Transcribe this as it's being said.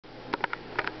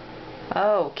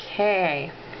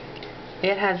Okay,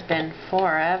 it has been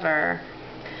forever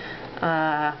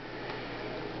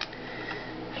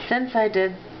since I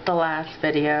did the last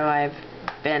video. I've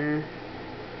been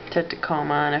to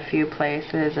Tacoma and a few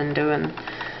places and doing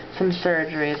some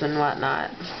surgeries and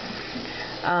whatnot.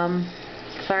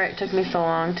 Sorry it took me so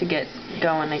long to get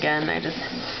going again. I just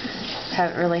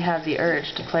haven't really had the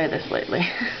urge to play this lately.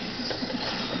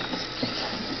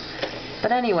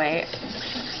 But anyway,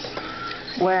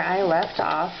 where I left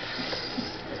off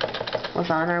was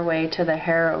on our way to the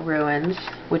Harrow Ruins,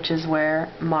 which is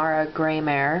where Mara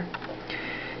Greymare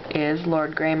is,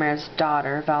 Lord Greymare's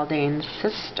daughter, Valdane's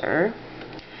sister.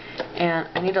 And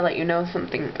I need to let you know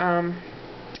something.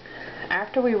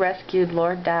 After we rescued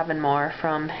Lord Davonmore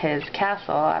from his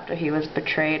castle after he was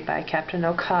betrayed by Captain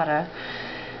Okada,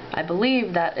 I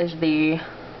believe that is the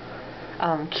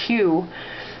cue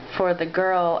for the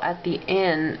girl at the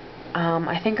inn.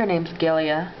 I think her name's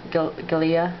Gilia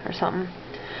or something.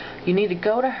 You need to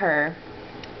go to her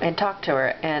and talk to her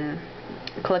and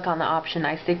click on the option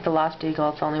I Seek the Lost Eagle.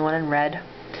 It's the only one in red.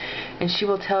 And she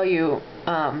will tell you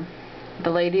the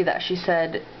lady that she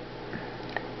said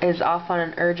is off on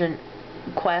an urgent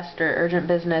quest or urgent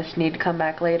business, need to come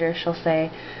back later. She'll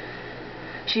say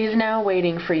she's now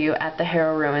waiting for you at the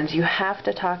Harrow Ruins. You have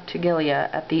to talk to Gilia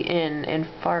at the inn in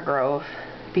Fargrove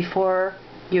before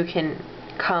you can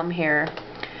come here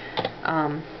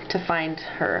to find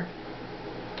her.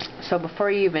 So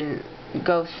before you even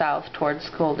go south towards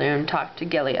Skulldoon, talk to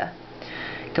Gilia,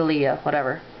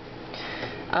 whatever.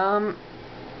 I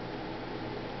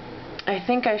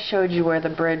think I showed you where the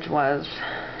bridge was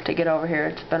to get over here.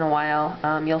 It's been a while.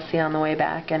 You'll see on the way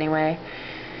back anyway.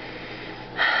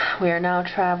 We are now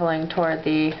traveling toward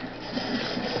the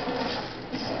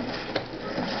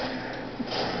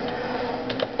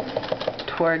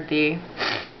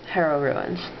Harrow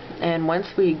Ruins. And once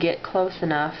we get close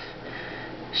enough,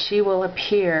 she will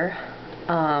appear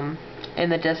in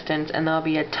the distance, and there'll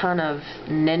be a ton of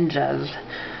ninjas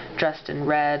dressed in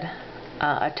red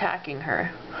attacking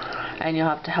her. And you'll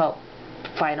have to help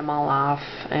fight them all off.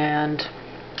 And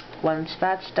once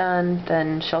that's done,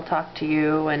 then she'll talk to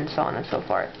you, and so on and so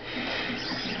forth.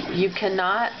 You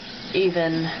cannot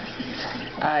even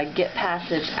get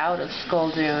passage out of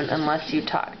Skulldoon unless you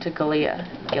talk to Gilia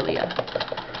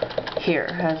here,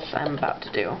 as I'm about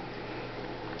to do.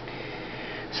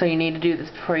 So you need to do this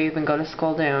before you even go to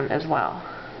Skulldoon as well.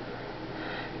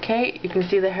 Okay, you can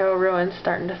see the Harrow Ruins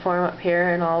starting to form up here,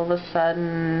 and all of a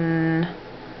sudden,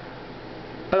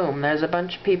 boom, there's a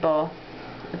bunch of people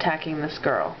attacking this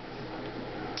girl.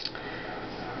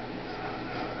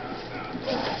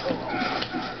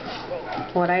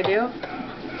 What I do?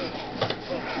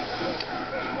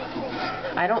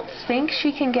 I don't think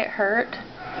she can get hurt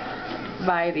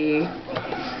by the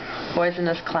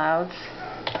poisonous clouds.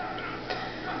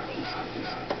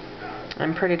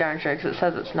 I'm pretty darn sure, because it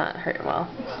says it's not hurt well.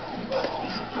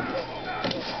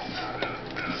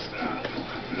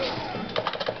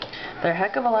 They're a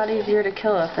heck of a lot easier to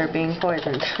kill if they're being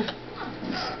poisoned.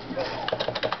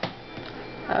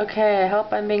 Okay, I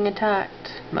hope I'm being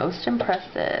attacked. Most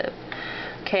impressive.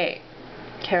 Okay,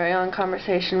 carry on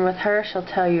conversation with her. She'll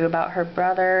tell you about her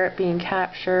brother being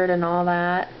captured and all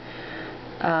that.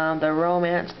 The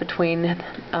romance between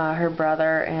her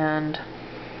brother and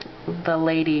the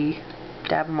lady,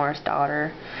 Davonmore's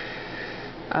daughter.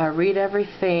 Read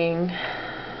everything.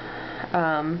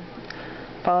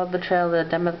 Followed the trail of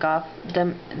the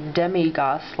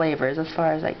demigoth slavers as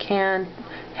far as I can,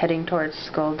 heading towards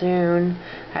Skulldoon.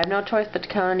 I have no choice but to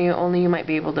count on you. Only you might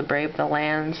be able to brave the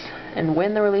lands and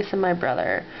win the release of my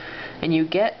brother. And you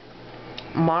get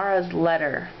Mara's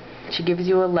letter. She gives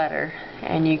you a letter,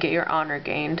 and you get your honor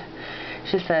gained.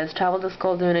 She says, travel to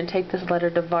Skulldoon and take this letter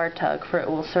to Vartug, for it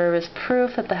will serve as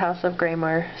proof that the House of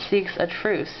Greymare seeks a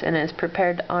truce and is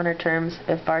prepared to honor terms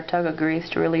if Vartug agrees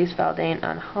to release Valdane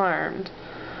unharmed.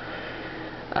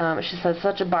 She says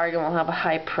such a bargain will have a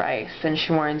high price, and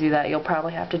she warns you that you'll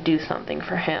probably have to do something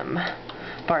for him,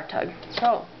 Vartug.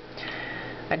 So,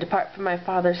 I depart from my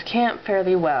father's camp, fare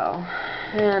thee well.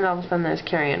 And all of a sudden there's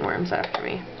carrion worms after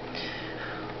me.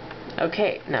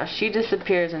 Okay, now she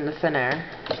disappears into thin air.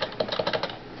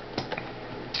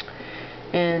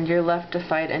 And you're left to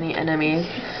fight any enemies.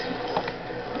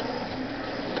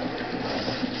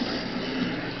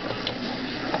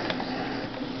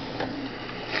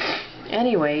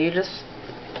 Anyway, you just,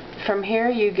 from here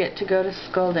you get to go to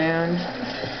Skulldoon.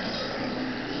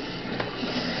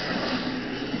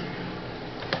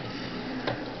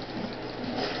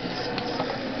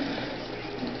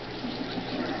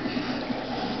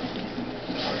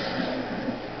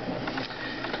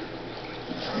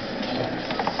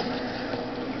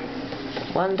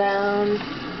 One down.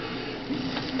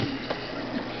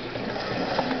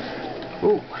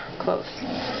 Ooh, close.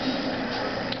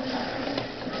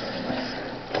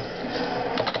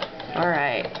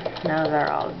 Alright, now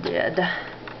they're all dead.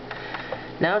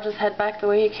 Now just head back the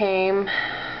way you came,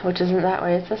 which isn't that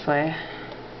way, it's this way.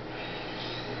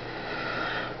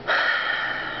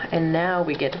 And now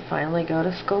we get to finally go to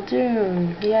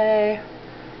Skulldoon. Yay!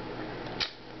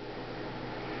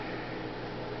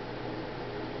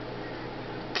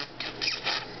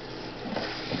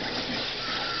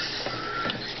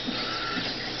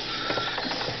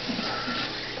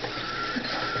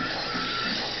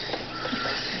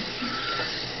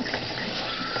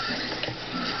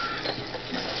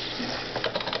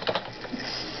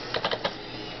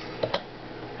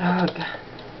 Ugh.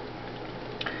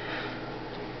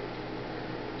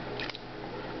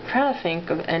 I'm trying to think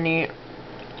of any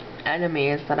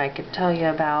enemies that I could tell you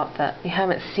about that you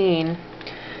haven't seen.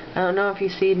 I don't know if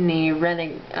you've seen any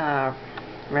renegade.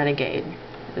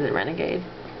 Is it renegade?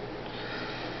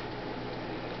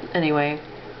 Anyway,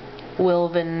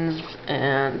 Wilvins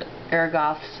and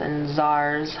Ergoths and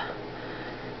Zars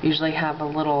usually have a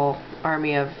little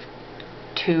army of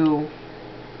 2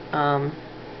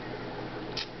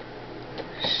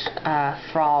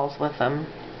 thralls with them.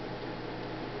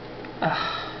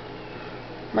 Ugh.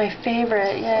 My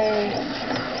favorite, yay!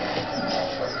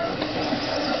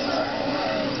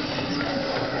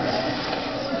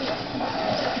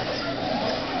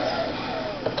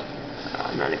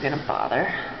 I'm not even gonna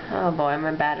bother. Oh boy,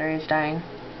 my battery's dying.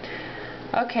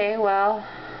 Okay, well,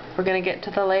 we're gonna get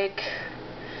to the lake,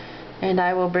 and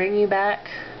I will bring you back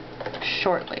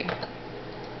shortly.